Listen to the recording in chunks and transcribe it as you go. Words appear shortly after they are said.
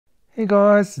Hey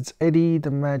guys, it's Eddie the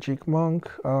Magic Monk.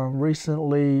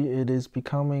 Recently, it is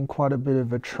becoming quite a bit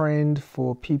of a trend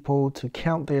for people to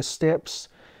count their steps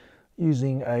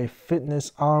using a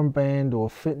fitness armband or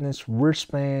fitness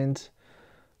wristband.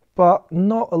 But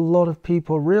not a lot of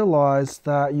people realize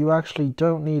that you actually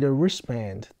don't need a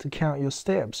wristband to count your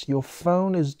steps. Your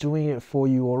phone is doing it for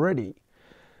you already.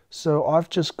 So I've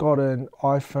just got an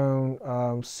iPhone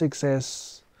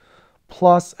 6S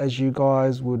Plus, as you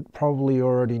guys would probably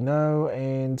already know,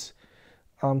 and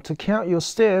to count your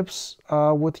steps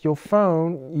with your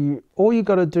phone, all you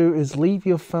got to do is leave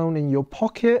your phone in your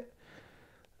pocket.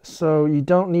 So you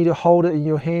don't need to hold it in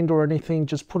your hand or anything.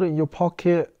 Just put it in your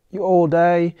pocket all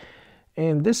day.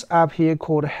 And this app here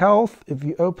called Health, if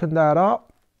you open that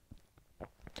up,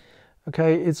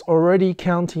 okay, it's already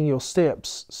counting your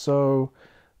steps. So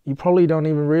you probably don't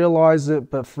even realize it,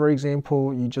 but for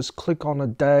example, you just click on a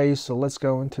day. So let's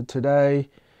go into today,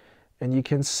 and you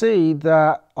can see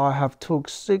that I have took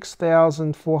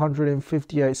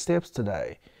 6,458 steps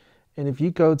today. And if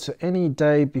you go to any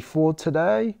day before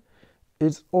today,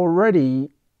 it's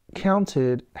already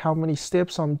counted how many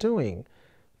steps I'm doing.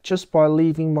 Just by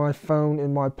leaving my phone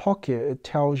in my pocket, it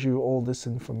tells you all this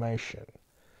information.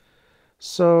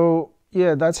 So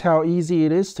yeah, that's how easy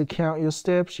it is to count your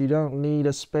steps. You don't need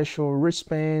a special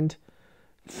wristband.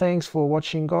 Thanks for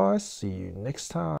watching, guys. See you next time.